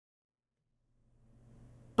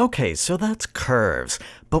Okay, so that's curves.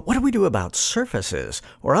 But what do we do about surfaces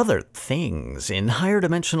or other things in higher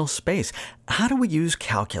dimensional space? How do we use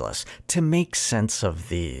calculus to make sense of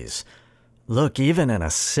these? Look, even in a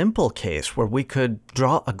simple case where we could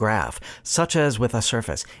draw a graph, such as with a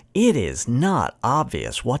surface, it is not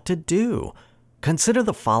obvious what to do. Consider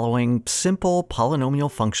the following simple polynomial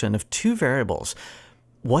function of two variables.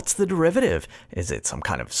 What's the derivative? Is it some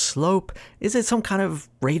kind of slope? Is it some kind of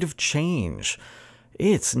rate of change?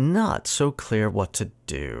 It's not so clear what to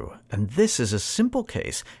do, and this is a simple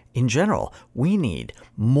case. In general, we need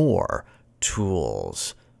more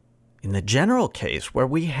tools. In the general case, where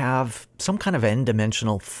we have some kind of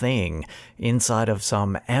n-dimensional thing inside of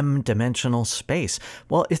some m-dimensional space,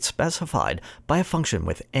 well, it's specified by a function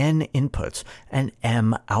with n inputs and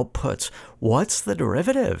m outputs. What's the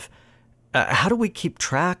derivative? How do we keep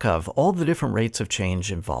track of all the different rates of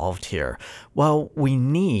change involved here? Well, we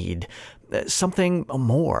need something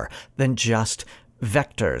more than just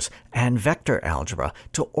vectors and vector algebra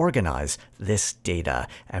to organize this data.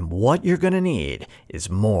 And what you're going to need is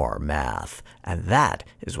more math. And that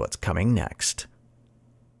is what's coming next.